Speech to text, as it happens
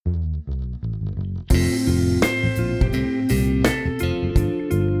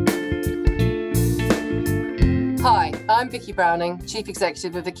I'm Vicky Browning, Chief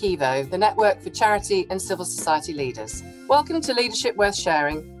Executive of Akevo, the network for charity and civil society leaders. Welcome to Leadership Worth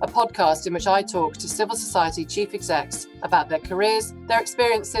Sharing, a podcast in which I talk to civil society chief execs about their careers, their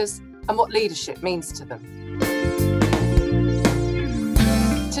experiences, and what leadership means to them.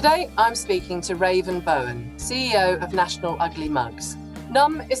 Today, I'm speaking to Raven Bowen, CEO of National Ugly Mugs.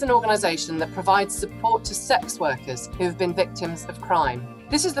 NUM is an organisation that provides support to sex workers who have been victims of crime.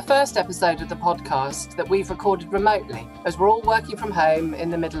 This is the first episode of the podcast that we've recorded remotely, as we're all working from home in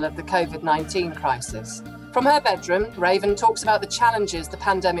the middle of the COVID-19 crisis. From her bedroom, Raven talks about the challenges the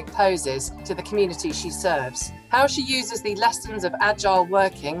pandemic poses to the community she serves, how she uses the lessons of agile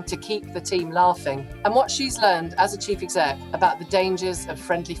working to keep the team laughing, and what she's learned as a chief exec about the dangers of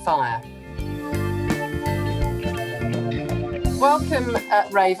friendly fire. Welcome,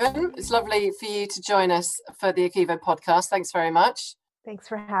 Raven. It's lovely for you to join us for the Akevo podcast. Thanks very much. Thanks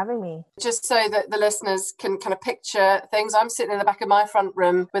for having me. Just so that the listeners can kind of picture things, I'm sitting in the back of my front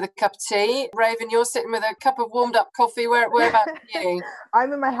room with a cup of tea. Raven, you're sitting with a cup of warmed up coffee. Whereabouts are you?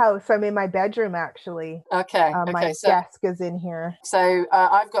 I'm in my house. I'm in my bedroom, actually. Okay. My desk is in here. So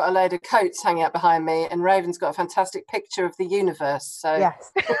I've got a load of coats hanging out behind me, and Raven's got a fantastic picture of the universe. So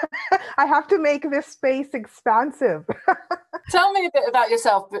yes, I have to make this space expansive. Tell me a bit about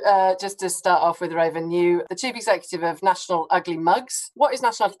yourself, just to start off with, Raven. You, the Chief Executive of National Ugly Mugs. What is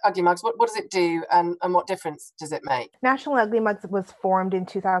National Ugly Mugs? What does it do, and what difference does it make? National Ugly Mugs was formed in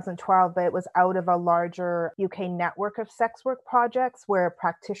 2012, but it was out of a larger UK network of sex work projects where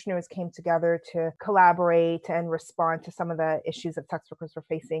practitioners came together to collaborate and respond to some of the issues that sex workers were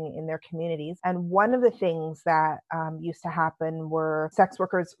facing in their communities. And one of the things that used to happen were sex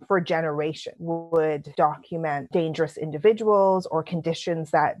workers for a generation would document dangerous individuals or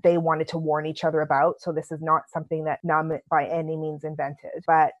conditions that they wanted to warn each other about. So this is not something that NUM by any means invented.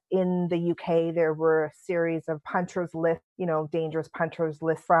 But in the UK, there were a series of punchers list, dangerous punchers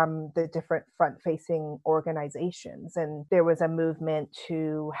list from the different front-facing organizations. And there was a movement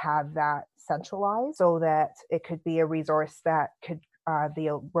to have that centralized so that it could be a resource that could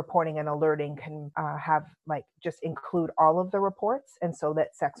the reporting and alerting can just include all of the reports, and so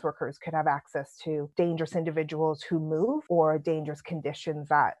that sex workers could have access to dangerous individuals who move or dangerous conditions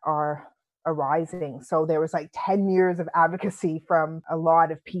that are arising. So there was 10 years of advocacy from a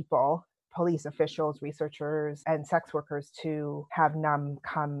lot of people, police officials, researchers, and sex workers to have NUM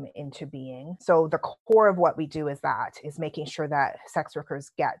come into being. So the core of what we do is making sure that sex workers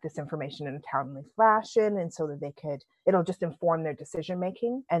get this information in a timely fashion, and so that it'll just inform their decision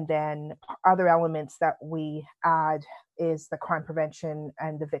making. And then other elements that we add is the crime prevention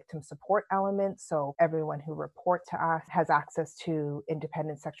and the victim support element. So everyone who reports to us has access to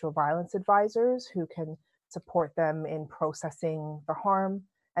independent sexual violence advisors who can support them in processing the harm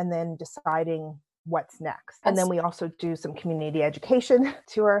and then deciding what's next. And then we also do some community education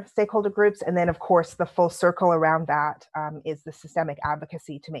to our stakeholder groups. And then, of course, the full circle around that is the systemic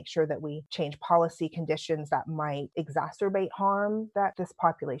advocacy to make sure that we change policy conditions that might exacerbate harm that this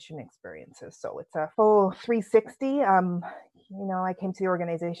population experiences. So it's a full 360. I came to the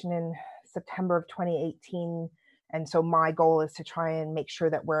organization in September of 2018. And so my goal is to try and make sure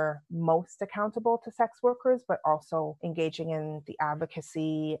that we're most accountable to sex workers, but also engaging in the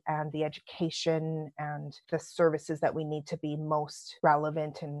advocacy and the education and the services that we need to be most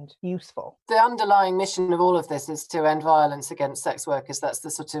relevant and useful. The underlying mission of all of this is to end violence against sex workers. That's the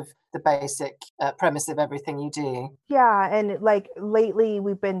sort of the basic premise of everything you do. Yeah. And lately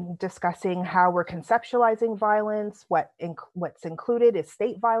we've been discussing how we're conceptualizing violence, what's included. Is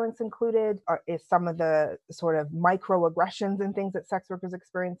state violence included? Or is some of the sort of microaggressions and things that sex workers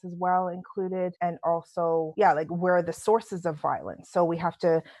experience as well included? And also, where are the sources of violence? So we have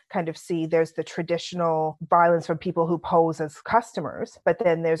to kind of see there's the traditional violence from people who pose as customers, but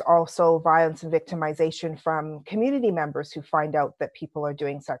then there's also violence and victimization from community members who find out that people are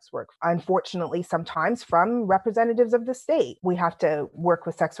doing sex work. Unfortunately, sometimes from representatives of the state. We have to work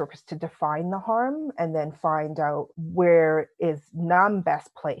with sex workers to define the harm and then find out where is NUM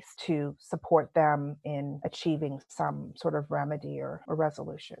best placed to support them in achieving some sort of remedy or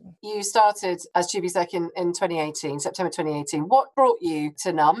resolution. You started as Chief Exec in 2018, September 2018. What brought you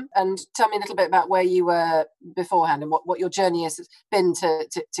to NUM? And tell me a little bit about where you were beforehand and what your journey has been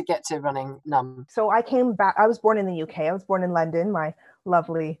to get to running NUM. So I came back, I was born in the UK. I was born in London. My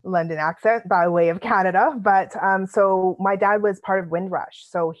lovely London accent by way of Canada. But so my dad was part of Windrush.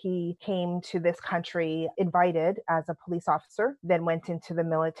 So he came to this country invited as a police officer, then went into the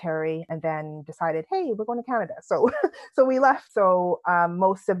military and then decided, hey, we're going to Canada. So we left. So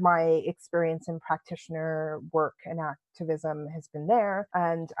most of my experience in practitioner work and activism has been there.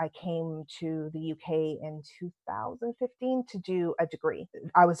 And I came to the UK in 2015 to do a degree.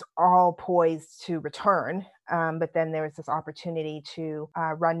 I was all poised to return, but then there was this opportunity to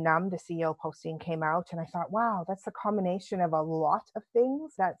run NUM. The CEO posting came out, and I thought, wow, that's a combination of a lot of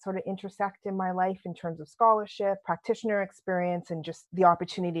things that sort of intersect in my life in terms of scholarship, practitioner experience, and just the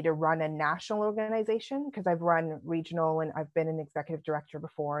opportunity to run a national organization, because I've run regional and I've been an executive director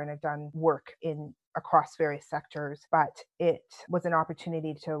before, and I've done work in across various sectors, but it was an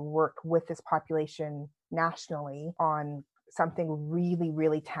opportunity to work with this population nationally on something really,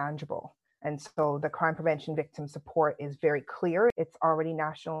 really tangible. And so the crime prevention victim support is very clear. It's already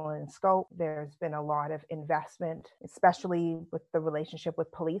national in scope. There's been a lot of investment, especially with the relationship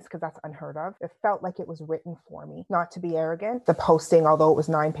with police, because that's unheard of. It felt like it was written for me. Not to be arrogant, the posting, although it was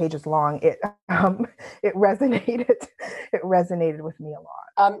 9 pages long, it resonated. It resonated with me a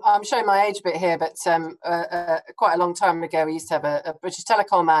lot. I'm showing my age a bit here, but quite a long time ago, we used to have a British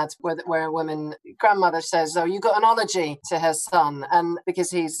Telecom ad where a woman grandmother says, "Oh, you got an ology," to her son, and because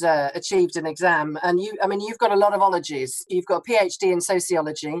he's achieved an exam. And you've got a lot of ologies. You've got a PhD in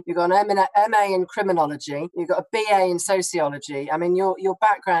sociology, you've got an MA in criminology, you've got a BA in sociology. I mean, your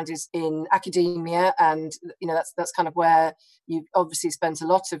background is in academia, and that's kind of where you've obviously spent a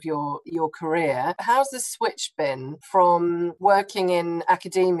lot of your career. How's the switch been from working in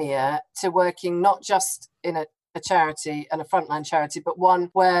academia to working not just in a charity and a frontline charity, but one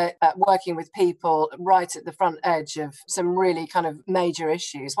where working with people right at the front edge of some really kind of major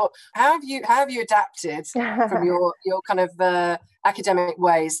issues? How have you adapted from your kind of academic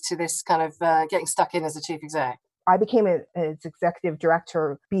ways to this kind of getting stuck in as a chief exec? I became an executive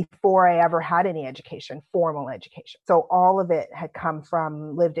director before I ever had any education, formal education. So all of it had come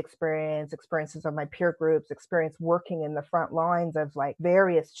from lived experience, experiences of my peer groups, experience working in the front lines of like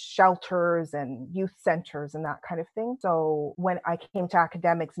various shelters and youth centers and that kind of thing. So when I came to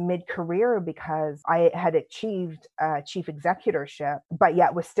academics mid-career, because I had achieved chief executorship, but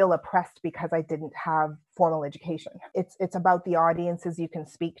yet was still oppressed because I didn't have formal education. It's about the audiences you can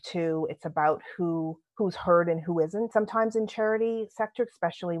speak to. It's about who's heard and who isn't. Sometimes in charity sector,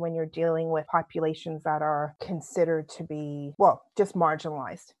 especially when you're dealing with populations that are considered to be, well, just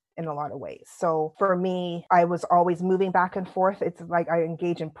marginalized in a lot of ways. So for me, I was always moving back and forth. It's like I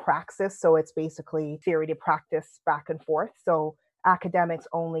engage in praxis. So it's basically theory to practice back and forth. So academics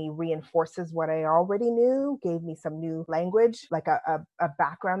only reinforces what I already knew, gave me some new language, like a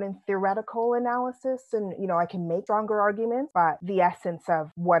background in theoretical analysis. And, I can make stronger arguments, but the essence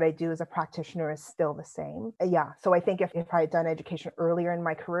of what I do as a practitioner is still the same. Yeah. So I think if I had done education earlier in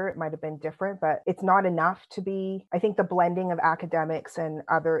my career, it might have been different, but it's not enough to be, I think the blending of academics and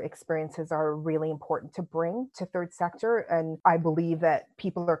other experiences are really important to bring to third sector. And I believe that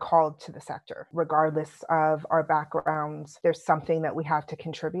people are called to the sector, regardless of our backgrounds. There's something that we have to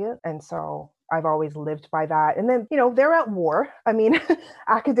contribute. And so I've always lived by that. And then, they're at war. I mean,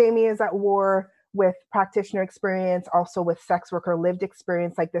 academia is at war with practitioner experience, also with sex worker lived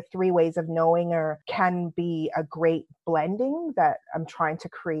experience. Like the three ways of knowing can be a great blending that I'm trying to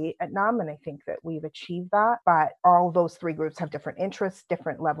create at NUM. And I think that we've achieved that. But all those three groups have different interests,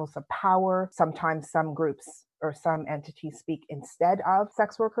 different levels of power. Sometimes some groups or some entities speak instead of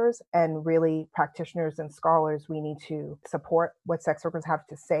sex workers, and really practitioners and scholars, we need to support what sex workers have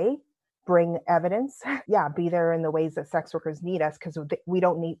to say, bring evidence, be there in the ways that sex workers need us, because they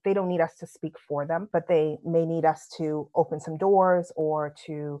don't need us to speak for them, but they may need us to open some doors or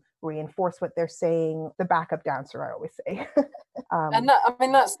to reinforce what they're saying. The backup dancer, I always say. And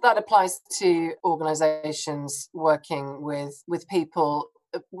that applies to organizations working with people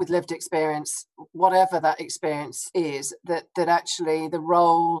with lived experience, whatever that experience is, that actually the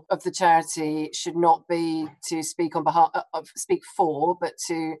role of the charity should not be to speak on behalf of, speak for, but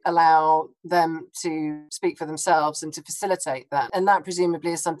to allow them to speak for themselves and to facilitate that. And that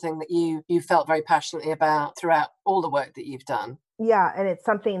presumably is something that you felt very passionately about throughout all the work that you've done. Yeah, and it's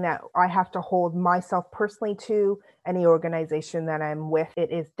something that I have to hold myself personally to. Any organization that I'm with, it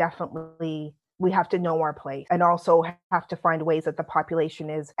is definitely, we have to know our place and also have to find ways that the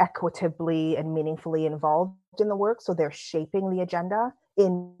population is equitably and meaningfully involved in the work. So they're shaping the agenda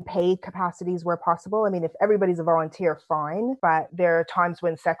in paid capacities where possible. I mean, if everybody's a volunteer, fine, but there are times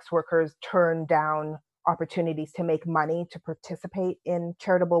when sex workers turn down opportunities to make money to participate in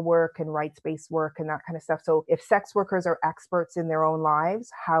charitable work and rights-based work and that kind of stuff. So if sex workers are experts in their own lives,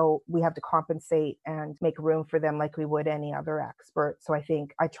 how we have to compensate and make room for them like we would any other expert. So I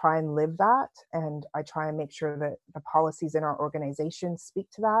think I try and live that, and I try and make sure that the policies in our organization speak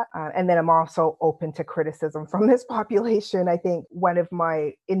to that. And then I'm also open to criticism from this population. I think one of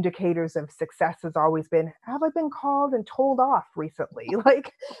my indicators of success has always been, have I been called and told off recently?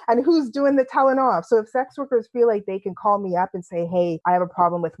 Like, and who's doing the telling off? So if sex workers feel like they can call me up and say, hey, I have a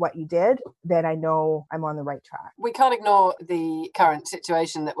problem with what you did, then I know I'm on the right track. We can't ignore the current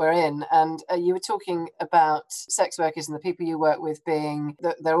situation that we're in. And you were talking about sex workers and the people you work with being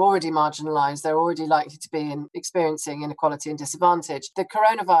that they're already marginalized, they're already likely to be experiencing inequality and disadvantage. The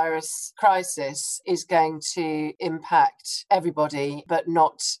coronavirus crisis is going to impact everybody, but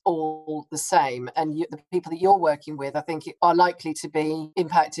not all the same. And the people that you're working with, I think, are likely to be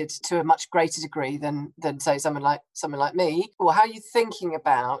impacted to a much greater degree than say someone like me. Well, how are you thinking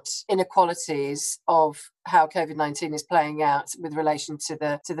about inequalities of how COVID-19 is playing out with relation to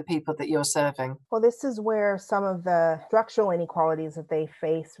the people that you're serving? Well, this is where some of the structural inequalities that they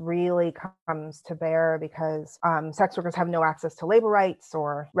face really comes to bear, because sex workers have no access to labor rights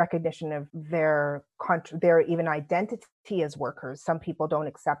or recognition of their even identity as workers. Some people don't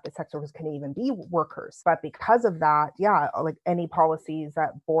accept that sex workers can even be workers. But because of that, like any policies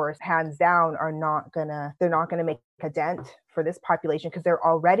that Boris hands down they're not gonna make a dent for this population, because they're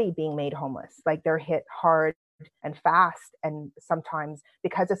already being made homeless. Like, they're hit hard and fast, and sometimes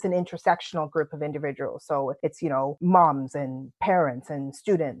because it's an intersectional group of individuals, so it's moms and parents and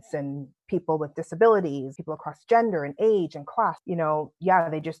students and people with disabilities, people across gender and age and class,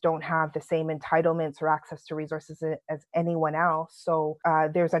 they just don't have the same entitlements or access to resources as anyone else. So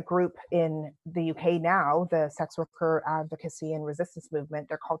there's a group in the UK now, the Sex Worker Advocacy and Resistance Movement.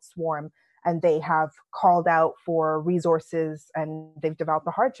 They're called Swarm, and they have called out for resources, and they've developed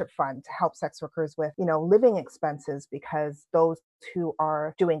a hardship fund to help sex workers with, living expenses, because those who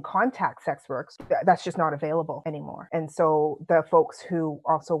are doing contact sex work, that's just not available anymore. And so the folks who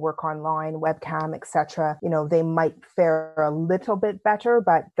also work online, webcam, etc., they might fare a little bit better,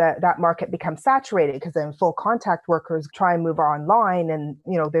 but that market becomes saturated, because then full contact workers try and move online, and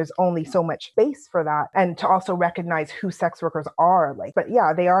there's only so much space for that. And to also recognize who sex workers are,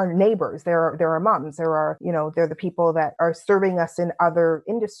 they are neighbors. There are moms. They're the people that are serving us in other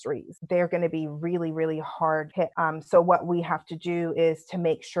industries. They're going to be really, really hard hit. So what we have to do is to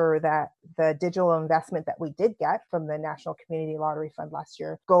make sure that the digital investment that we did get from the National Community Lottery Fund last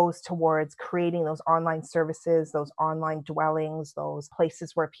year goes towards creating those online services, those online dwellings, those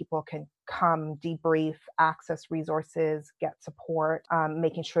places where people can come, debrief, access resources, get support,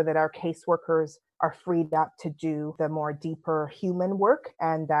 making sure that our caseworkers are freed up to do the more deeper human work,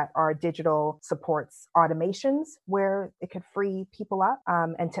 and that our digital supports automations where it could free people up,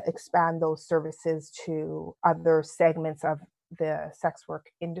 and to expand those services to other segments of the sex work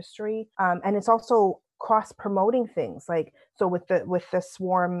industry. And it's also cross-promoting things, so with the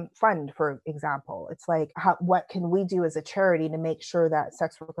Swarm Fund, for example, it's like, what can we do as a charity to make sure that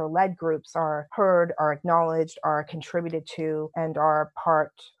sex worker-led groups are heard, are acknowledged, are contributed to, and are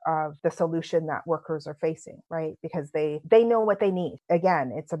part of the solution that workers are facing, right? Because they know what they need.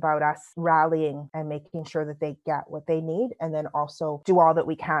 Again, it's about us rallying and making sure that they get what they need, and then also do all that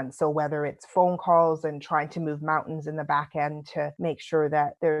we can. So whether it's phone calls and trying to move mountains in the back end to make sure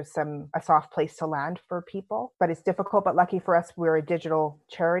that there's a soft place to land for people. But it's difficult, but lucky for us, we're a digital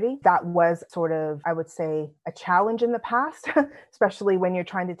charity. That was sort of, I would say, a challenge in the past, especially when you're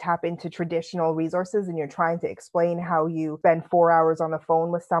trying to tap into traditional resources and you're trying to explain how you spend 4 hours on the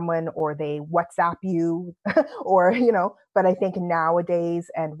phone with someone, or they WhatsApp you, or, but I think nowadays,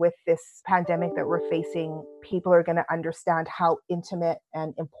 and with this pandemic that we're facing, people are going to understand how intimate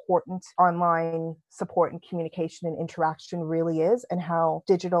and important online support and communication and interaction really is, and how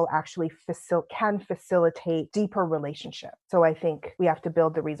digital actually can facilitate deeper relationships. So I think we have to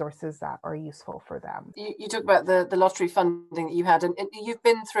build the resources that are useful for them. You talk about the lottery funding that you had, and you've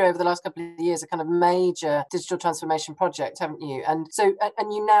been through over the last couple of years a kind of major digital transformation project, haven't you? And so,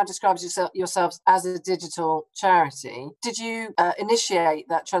 and you now describe yourselves as a digital charity. Did you initiate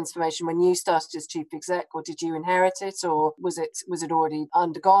that transformation when you started as chief exec, or did you inherit it, or was it already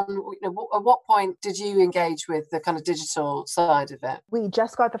undergone? At what point did you engage with the kind of digital side of it? We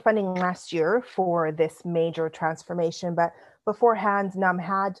just got the funding last year for this major transformation, but beforehand, NUM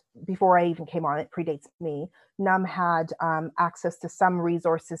had, before I even came on, it predates me, NUM had access to some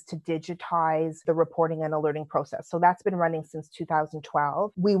resources to digitize the reporting and alerting process. So that's been running since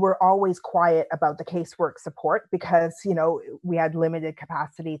 2012. We were always quiet about the casework support because, we had limited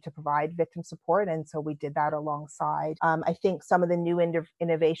capacity to provide victim support. And so we did that alongside. I think some of the new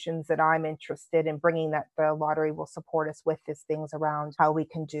innovations that I'm interested in bringing that the lottery will support us with is things around how we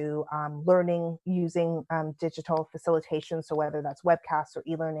can do learning using digital facilitation. So whether that's webcasts or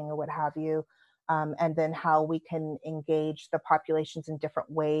e-learning or what have you, and then how we can engage the populations in different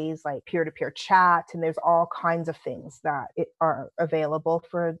ways, like peer-to-peer chat. And there's all kinds of things that are available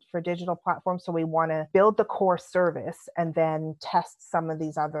for digital platforms. So we want to build the core service and then test some of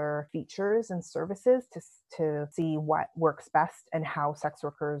these other features and services to see what works best and how sex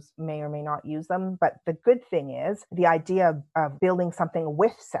workers may or may not use them. But the good thing is the idea of building something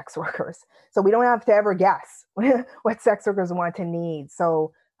with sex workers. So we don't have to ever guess what sex workers want to need.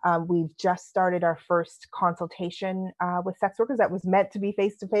 So we've just started our first consultation with sex workers that was meant to be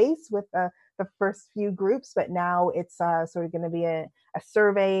face-to-face with the first few groups, but now it's sort of going to be a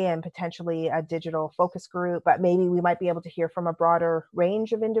survey and potentially a digital focus group. But maybe we might be able to hear from a broader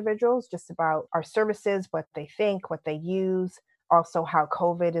range of individuals just about our services, what they think, what they use, also how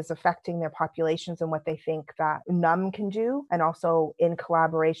COVID is affecting their populations and what they think that NUM can do, and also in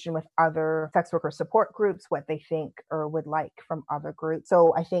collaboration with other sex worker support groups, what they think or would like from other groups.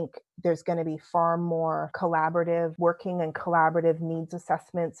 So I think there's going to be far more collaborative working and collaborative needs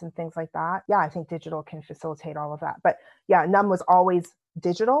assessments and things like that. Yeah, I think digital can facilitate all of that. But yeah, NUM was always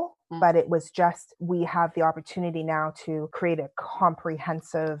digital, but it was just, we have the opportunity now to create a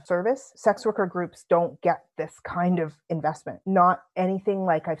comprehensive service. Sex worker groups don't get this kind of investment, not anything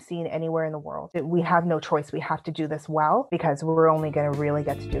like I've seen anywhere in the world. We have no choice. We have to do this well because we're only going to really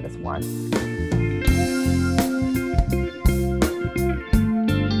get to do this once.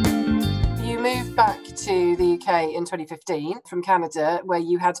 Back to the UK in 2015 from Canada, where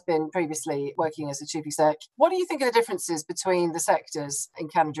you had been previously working as a chief exec. What do you think are the differences between the sectors in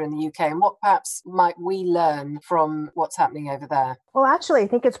Canada and the UK, and what perhaps might we learn from what's happening over there? Well, actually, I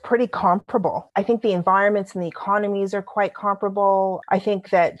think it's pretty comparable. I think the environments and the economies are quite comparable. I think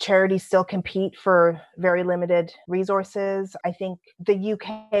that charities still compete for very limited resources. I think the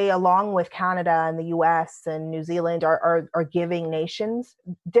UK, along with Canada and the US and New Zealand, are giving nations.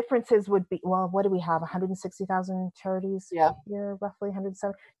 Differences would be, well, what do we have? 160,000 charities here, roughly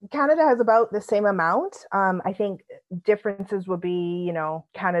 170. Canada has about the same amount. I think differences would be,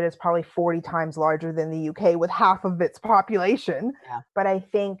 Canada is probably 40 times larger than the UK with half of its population. Yeah. But I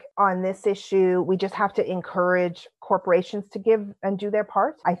think on this issue, we just have to encourage corporations to give and do their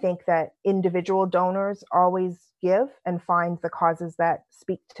part. I think that individual donors always give and find the causes that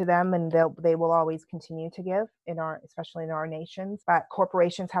speak to them, and they will always continue to give especially in our nations. But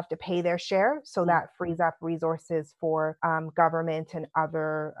corporations have to pay their share, so that frees up resources for government and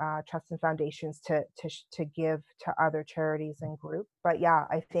other trusts and foundations to give to other charities and groups. But yeah,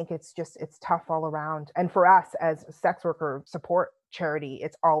 I think it's tough all around. And for us as sex worker support charity,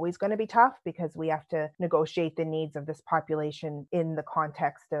 it's always going to be tough because we have to negotiate the needs of this population in the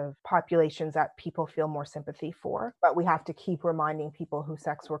context of populations that people feel more sympathy for. But we have to keep reminding people who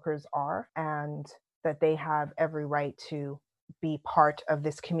sex workers are and that they have every right to be part of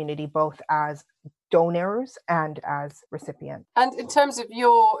this community, both as donors and as recipients. And in terms of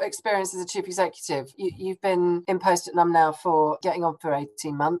your experience as a chief executive, you've been in post at NUM now for getting on for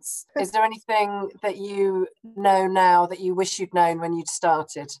 18 months. Is there anything that you know now that you wish you'd known when you'd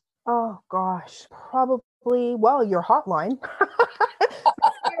started? Oh gosh, probably, well, your hotline.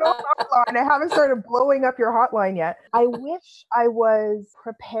 I haven't started blowing up your hotline yet. I wish I was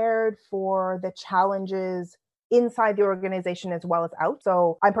prepared for the challenges inside the organization as well as out.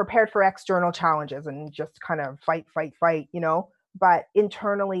 So I'm prepared for external challenges and just kind of fight, but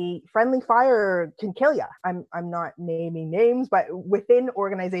internally, friendly fire can kill you. I'm not naming names, but within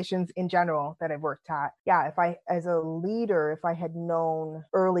organizations in general that I've worked at, if I, as a leader, if I had known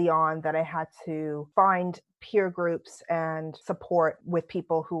early on that I had to find peer groups and support with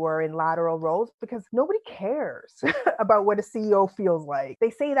people who are in lateral roles, because nobody cares about what a CEO feels like.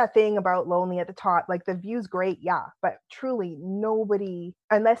 They say that thing about lonely at the top, like the view's great, but truly nobody,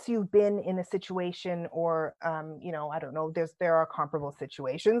 unless you've been in a situation or, I don't know, there are comparable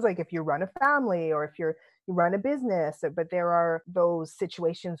situations, like if you run a family or if you run a business, but there are those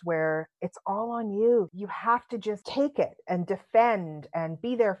situations where it's all on you. You have to just take it and defend and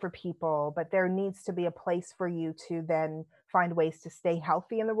be there for people, but there needs to be a place for you to then find ways to stay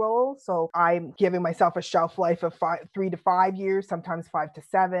healthy in the role. So I'm giving myself a shelf life of 3 to 5 years, sometimes 5 to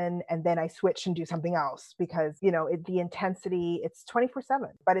 7, and then I switch and do something else because, the intensity, it's 24/7,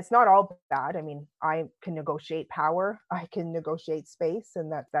 but it's not all bad. I mean, I can negotiate power, I can negotiate space,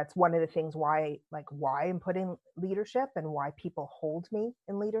 and that's one of the things why I'm putting leadership and why people hold me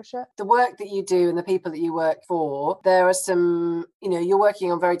in leadership. The work that you do and the people that you work for, there are some, you're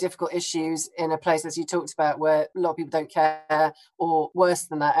working on very difficult issues in a place, as you talked about, where a lot of people don't care, or worse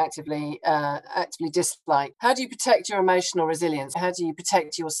than that, actively dislike. How do you protect your emotional resilience? How do you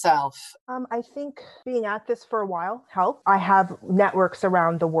protect yourself? I think being at this for a while helped. I have networks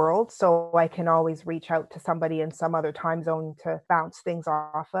around the world, so I can always reach out to somebody in some other time zone to bounce things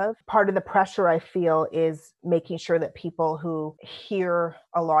off of. Part of the pressure I feel is making sure that people who hear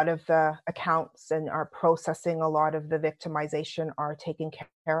a lot of the accounts and are processing a lot of the victimization are taken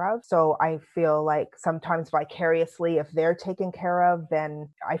care of. So I feel like sometimes vicariously, if they're taken care of, then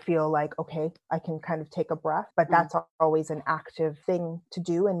I feel like, okay, I can kind of take a breath. But that's always an active thing to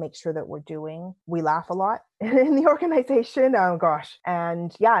do and make sure that we're doing. We laugh a lot in the organization. Oh gosh.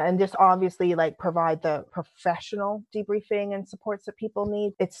 And yeah, and just obviously provide the professional debriefing and supports that people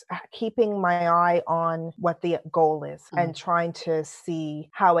need. It's keeping my eye on what the goal is and trying to see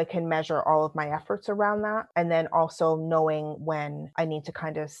how I can measure all of my efforts around that. And then also knowing when I need to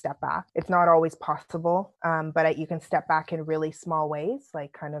kind of step back. It's not always possible, but you can step back in really small ways,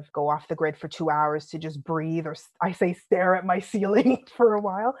 like kind of go off the grid for 2 hours to just breathe, or I say stare at my ceiling for a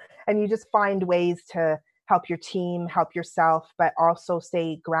while. And you just find ways to help your team, help yourself, but also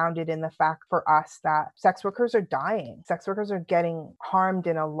stay grounded in the fact for us that sex workers are dying. Sex workers are getting harmed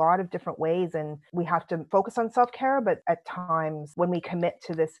in a lot of different ways, and we have to focus on self-care. But at times when we commit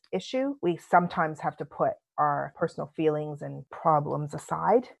to this issue, we sometimes have to put our personal feelings and problems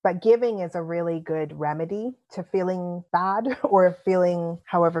aside. But giving is a really good remedy to feeling bad or feeling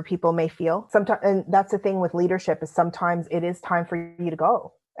however people may feel. Sometimes, and that's the thing with leadership, is sometimes it is time for you to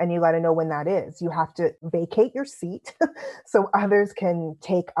go. And you got to know when that is. You have to vacate your seat so others can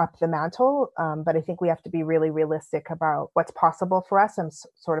take up the mantle. But I think we have to be really realistic about what's possible for us, and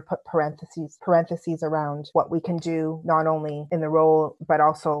sort of put parentheses around what we can do, not only in the role, but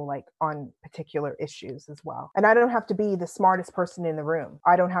also on particular issues as well. And I don't have to be the smartest person in the room.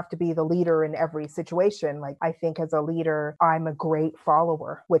 I don't have to be the leader in every situation. I think as a leader, I'm a great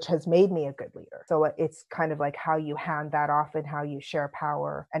follower, which has made me a good leader. So it's kind of like how you hand that off and how you share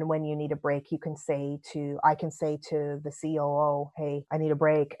power. And when you need a break, I can say to the COO, hey, I need a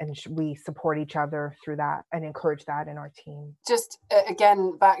break. And we support each other through that and encourage that in our team. Just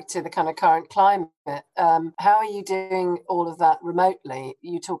again, back to the kind of current climate, how are you doing all of that remotely?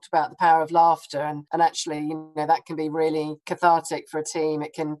 You talked about the power of laughter, and actually, that can be really cathartic for a team.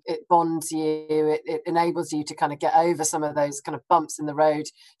 It bonds you, it enables you to kind of get over some of those kind of bumps in the road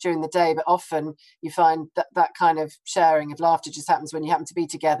during the day. But often you find that kind of sharing of laughter just happens when you happen to be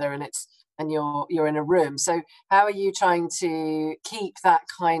together and you're in a room. So how are you trying to keep that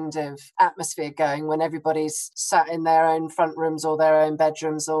kind of atmosphere going when everybody's sat in their own front rooms or their own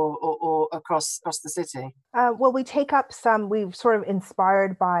bedrooms or across the city? Well, we've sort of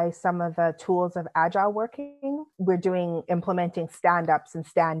inspired by some of the tools of agile working. We're implementing stand-ups and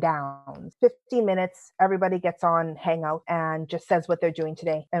stand-downs. 15 minutes, everybody gets on Hangout and just says what they're doing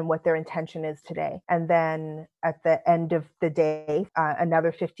today and what their intention is today. And then at the end of the day,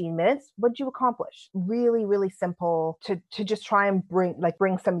 another 15 minutes, what'd you accomplish? Really, really simple to just try and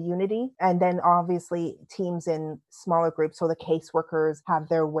bring some unity. And then obviously teams in smaller groups, so the caseworkers have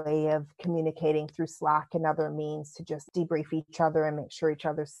their way of communicating through Slack and other means to just debrief each other and make sure each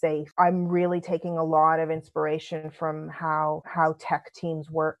other's safe. I'm really taking a lot of inspiration from how tech teams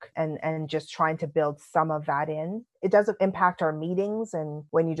work and just trying to build some of that in. It doesn't impact our meetings, and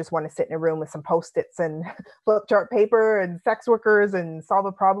when you just want to sit in a room with some Post-its and flip chart paper and sex workers and solve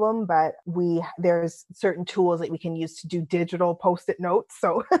a problem, but there's certain tools that we can use to do digital Post-it notes.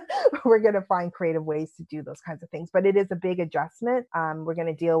 So we're going to find creative ways to do those kinds of things. But it is a big adjustment. We're going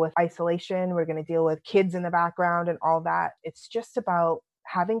to deal with isolation. We're going to deal with kids in the background and all that. It's just about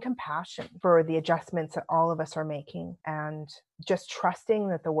having compassion for the adjustments that all of us are making, and just trusting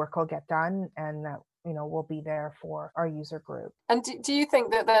that the work will get done and that we'll be there for our user group. And do you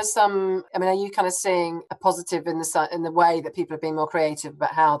think that there's some, are you kind of seeing a positive in the way that people are being more creative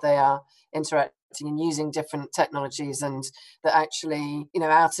about how they are interacting and using different technologies, and that actually,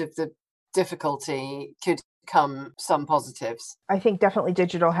 out of the difficulty could come some positives? I think definitely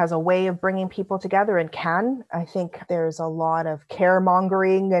digital has a way of bringing people together and can. I think there's a lot of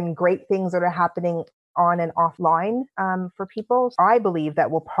caremongering and great things that are happening on and offline for people. I believe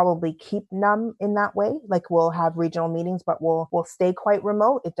that we'll probably keep NUM in that way. Like we'll have regional meetings, but we'll stay quite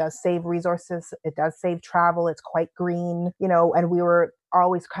remote. It does save resources. It does save travel. It's quite green, and we were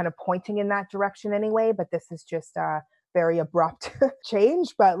always kind of pointing in that direction anyway, but this is just very abrupt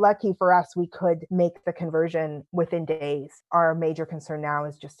change, but lucky for us, we could make the conversion within days. Our major concern now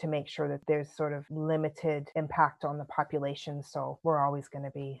is just to make sure that there's sort of limited impact on the population. So we're always going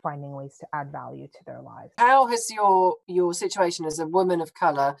to be finding ways to add value to their lives. How has your situation as a woman of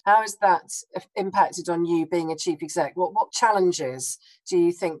colour, how has that impacted on you being a chief exec? What challenges do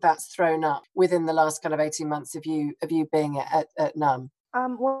you think that's thrown up within the last kind of 18 months of you being at NUM?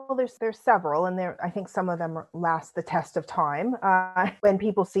 Well, there's several, and I think some of them last the test of time. When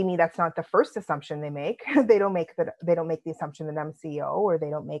people see me, that's not the first assumption they make. They don't make the assumption that I'm CEO, or they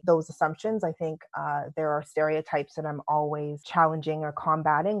don't make those assumptions. I think there are stereotypes that I'm always challenging or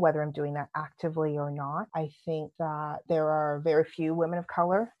combating, whether I'm doing that actively or not. I think that there are very few women of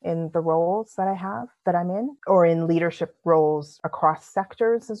color in the roles that I'm in, or in leadership roles across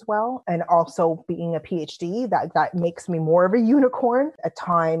sectors as well. And also being a PhD, that makes me more of a unicorn. At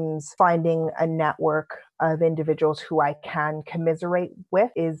times, finding a network of individuals who I can commiserate with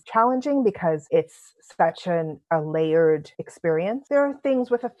is challenging because it's such a layered experience. There are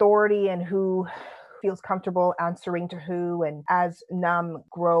things with authority and who feels comfortable answering to who. And as NUM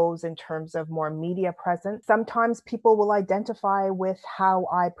grows in terms of more media presence, sometimes people will identify with how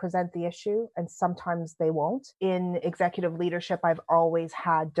I present the issue and sometimes they won't. In executive leadership, I've always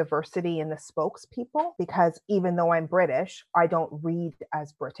had diversity in the spokespeople because even though I'm British, I don't read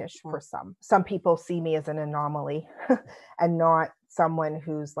as British for some. Some people see me as an anomaly and not someone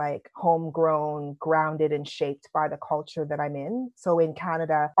who's like homegrown, grounded, and shaped by the culture that I'm in. So in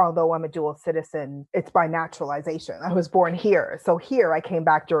Canada, although I'm a dual citizen, it's by naturalization. I was born here. So here I came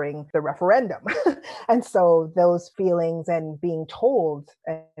back during the referendum. And so those feelings and being told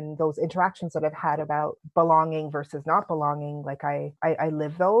and those interactions that I've had about belonging versus not belonging, like I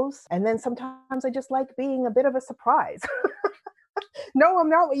live those. And then sometimes I just like being a bit of a surprise. No, I'm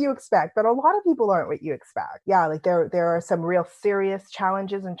not what you expect, but a lot of people aren't what you expect. Yeah, like there are some real serious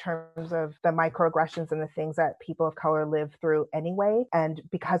challenges in terms of the microaggressions and the things that people of color live through anyway. And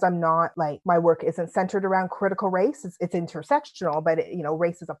because I'm not like, my work isn't centered around critical race, it's intersectional, but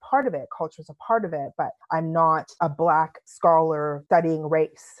race is a part of it, culture is a part of it, but I'm not a Black scholar studying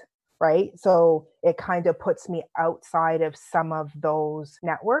race. Right. So it kind of puts me outside of some of those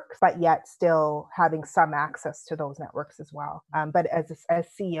networks, but yet still having some access to those networks as well. But as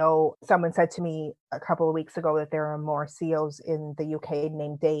CEO, someone said to me a couple of weeks ago that there are more CEOs in the UK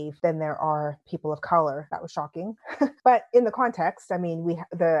named Dave than there are people of color. That was shocking. But in the context, I mean,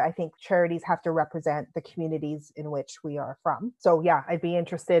 I think charities have to represent the communities in which we are from. So yeah, I'd be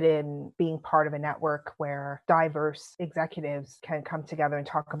interested in being part of a network where diverse executives can come together and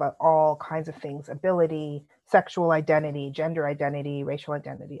talk about all kinds of things: ability, sexual identity, gender identity, racial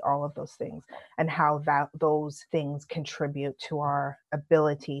identity, all of those things, and how those things contribute to our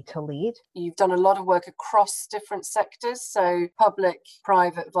ability to lead. You've done a lot of work across different sectors, so public,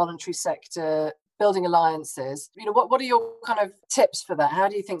 private, voluntary sector, building alliances. What are your kind of tips for that? How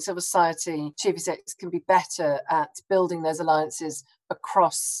do you think civil society chief execs can be better at building those alliances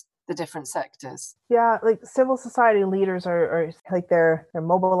across the different sectors? Yeah, like civil society leaders are like they're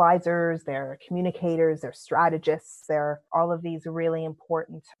mobilizers, they're communicators, they're strategists, they're all of these really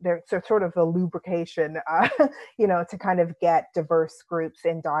important. They're sort of the lubrication, to kind of get diverse groups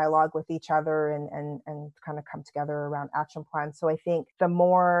in dialogue with each other and kind of come together around action plans. So I think the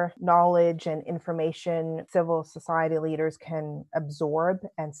more knowledge and information civil society leaders can absorb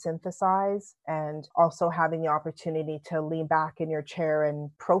and synthesize, and also having the opportunity to lean back in your chair and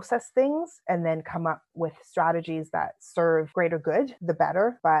process things and then come up with strategies that serve greater good, the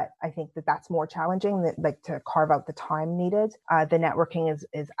better. But I think that's more challenging, to carve out the time needed. The networking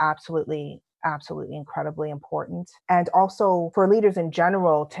is absolutely incredibly important. And also for leaders in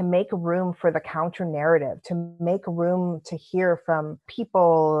general, to make room for the counter narrative, to make room to hear from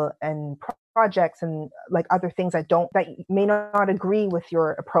people and projects and like other things that may not agree with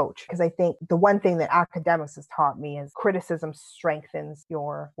your approach. Because I think the one thing that academics has taught me is criticism strengthens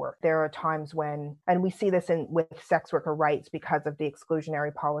your work. There are times when, and we see this with sex worker rights because of the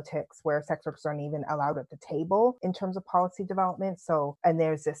exclusionary politics where sex workers aren't even allowed at the table in terms of policy development. So, and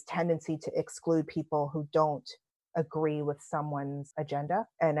there's this tendency to exclude people who don't agree with someone's agenda.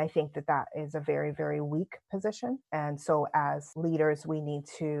 And I think that is a very, very weak position. And so as leaders, we need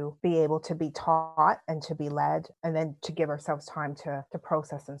to be able to be taught and to be led, and then to give ourselves time to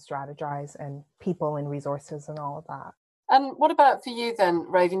process and strategize, and people and resources and all of that. And what about for you then,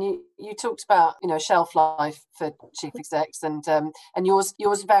 Raven? you talked about, shelf life for chief execs, and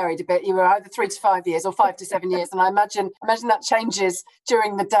yours varied a bit. You were either 3 to 5 years or 5 to 7 years, and I imagine that changes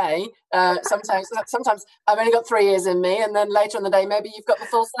during the day. Sometimes I've only got 3 years in me, and then later in the day maybe you've got the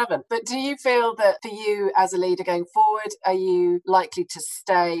full 7. But do you feel that for you as a leader going forward, are you likely to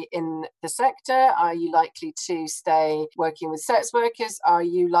stay in the sector? Are you likely to stay working with sex workers? Are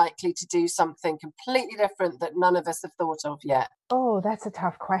you likely to do something completely different that none of us have thought of yet? Oh, that's a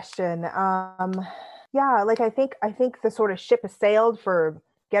tough question. Yeah, like I think the sort of ship has sailed for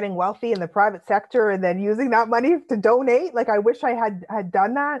getting wealthy in the private sector and then using that money to donate. Like I wish I had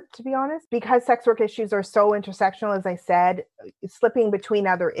done that, to be honest, because sex work issues are so intersectional, as I said, slipping between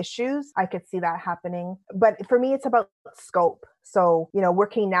other issues. I could see that happening. But for me, it's about scope. So,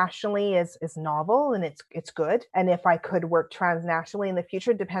 working nationally is novel and it's good. And if I could work transnationally in the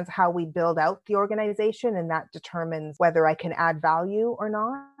future, it depends how we build out the organization, and that determines whether I can add value or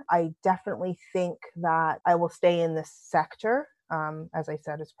not. I definitely think that I will stay in this sector. As I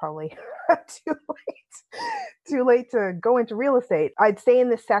said, it's probably too late to go into real estate. I'd stay in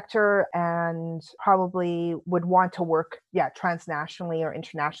this sector and probably would want to work, transnationally or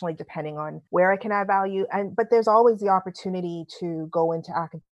internationally, depending on where I can add value. But there's always the opportunity to go into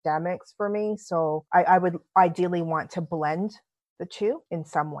academics for me. So I would ideally want to blend the two in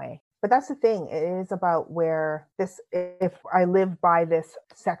some way. But that's the thing. It is about where if I live by this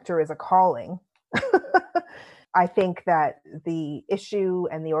sector as a calling, I think that the issue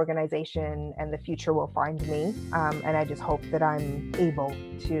and the organization and the future will find me. And I just hope that I'm able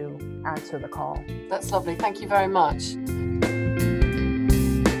to answer the call. That's lovely. Thank you very much.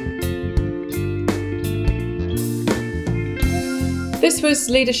 This was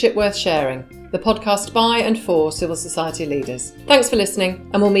Leadership Worth Sharing, the podcast by and for civil society leaders. Thanks for listening,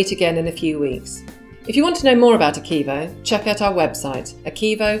 and we'll meet again in a few weeks. If you want to know more about Akevo, check out our website,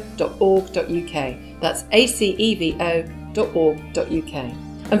 akevo.org.uk. That's acevo.org.uk.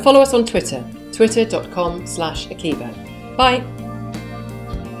 And follow us on Twitter, twitter.com/Akevo. Bye.